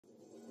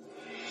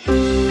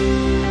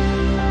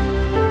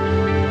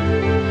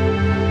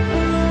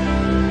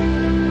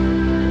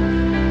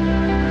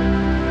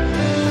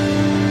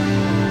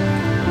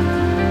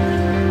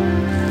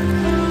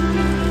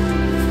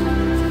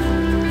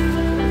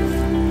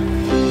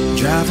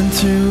Driving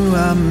through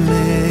our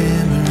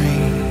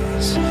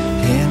memories,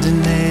 hand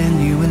in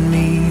hand, you and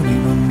me, we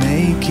were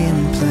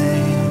making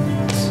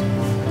plans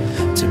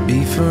to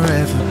be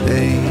forever,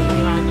 babe.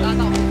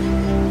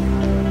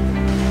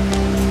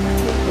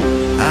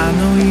 I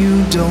know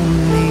you don't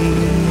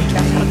need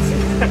me,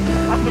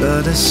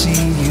 but I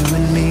see you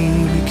and me,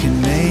 we can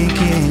make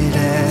it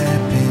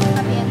happen.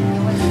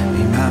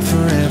 Be my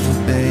forever,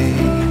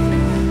 babe.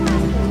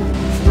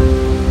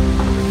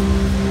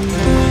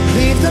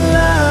 Leave the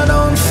light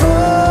on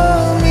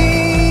for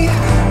me,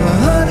 well,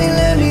 honey,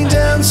 let me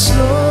down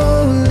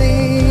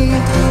slowly.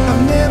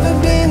 I've never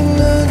been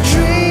a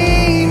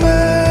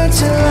dreamer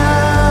till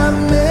I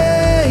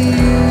met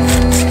you.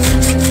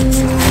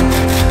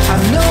 I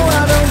know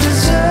I don't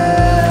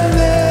deserve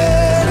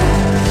it,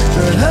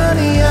 but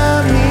honey, I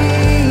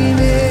mean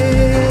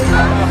it.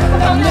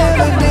 I've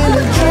never been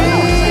a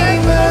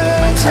dreamer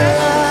till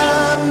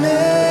I met you.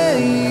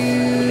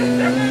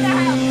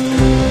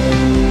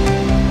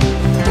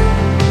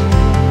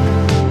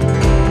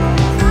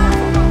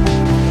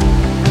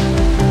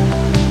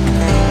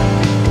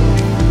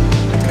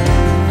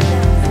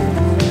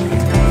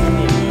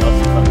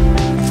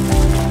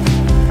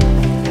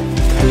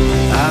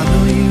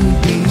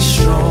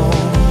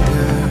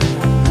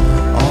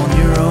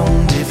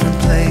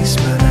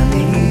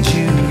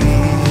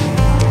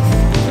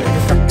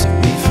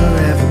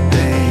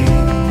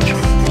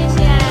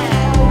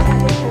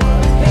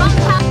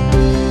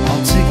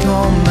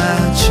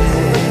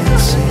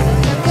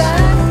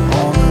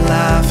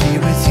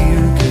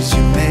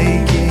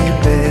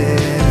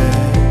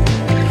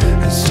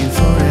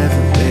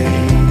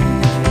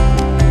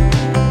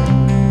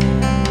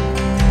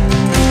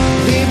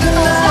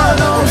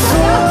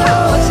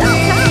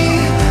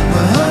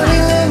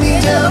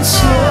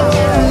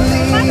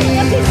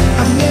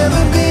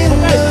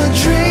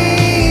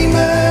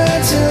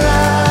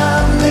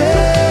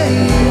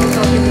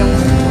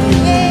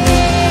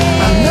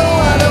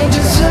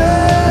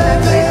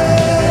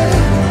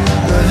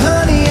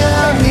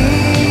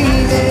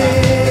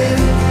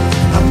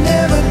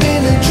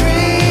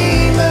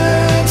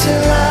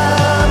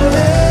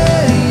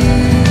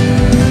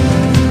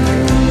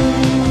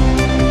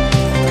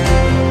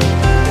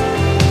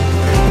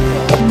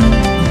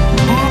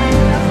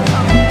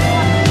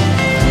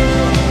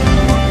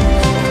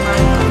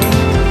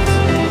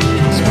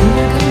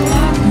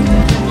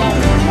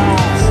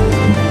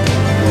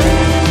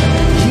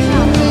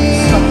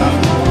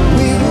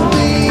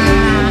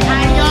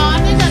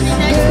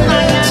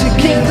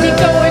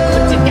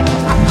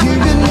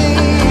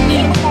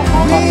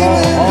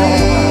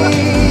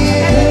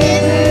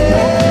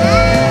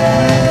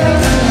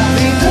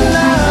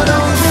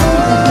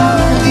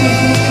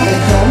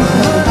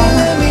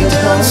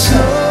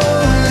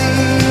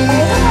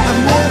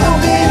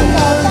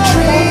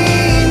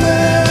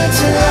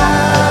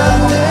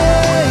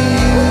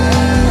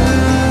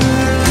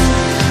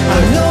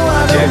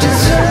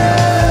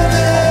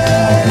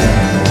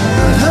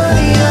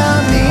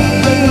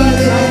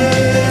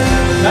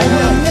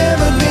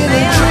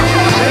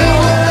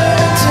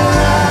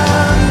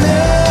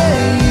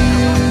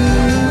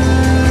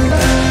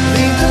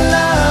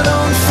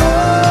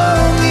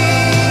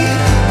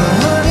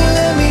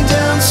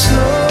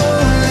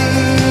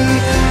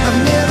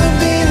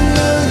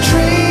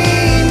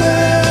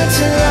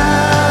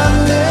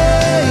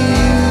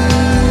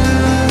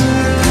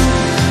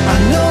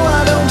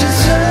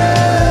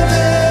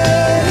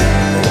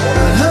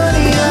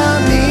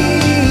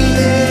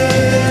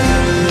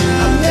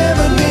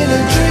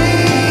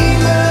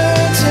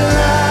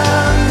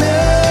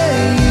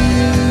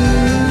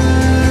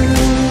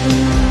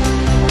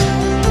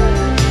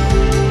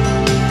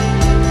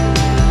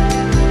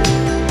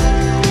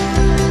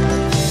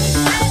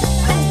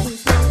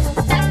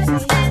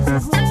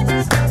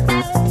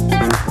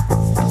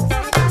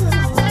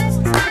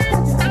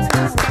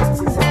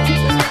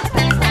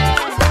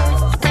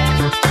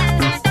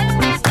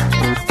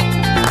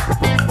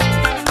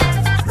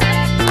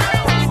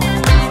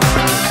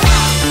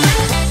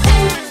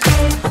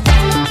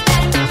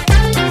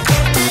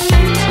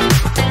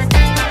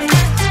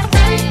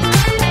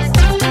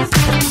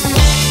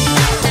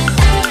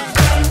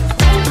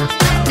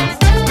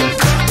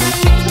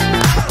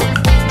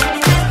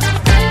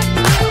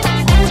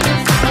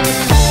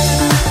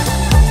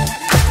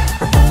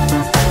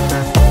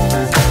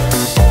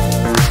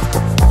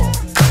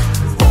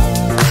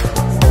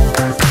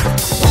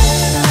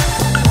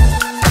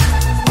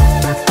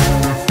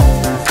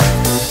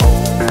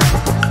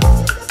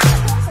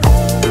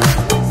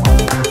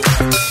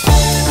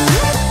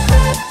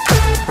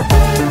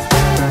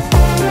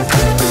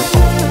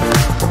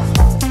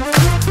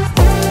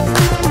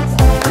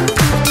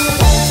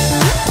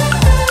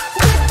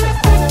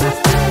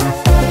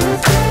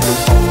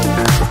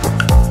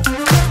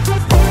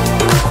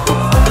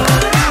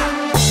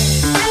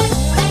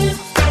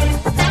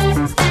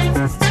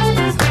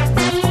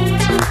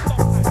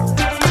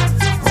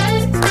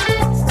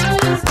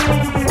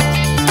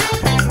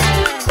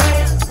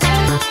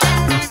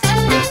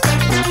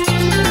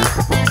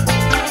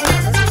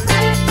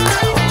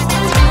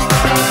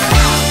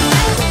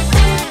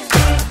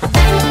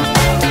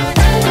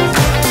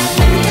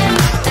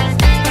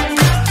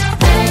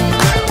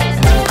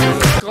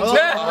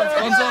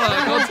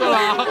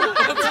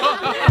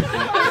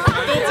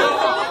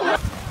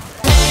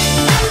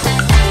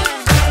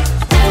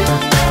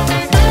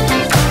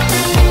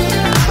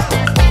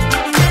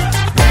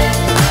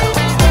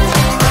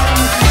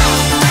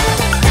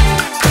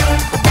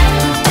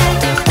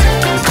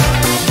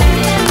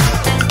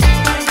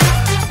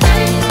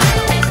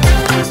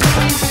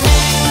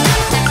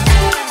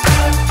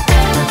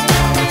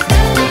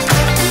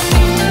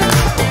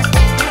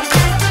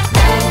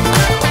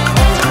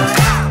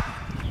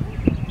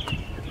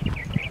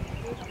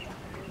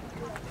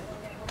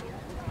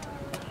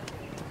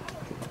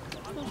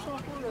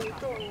 能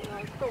动，我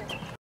要动。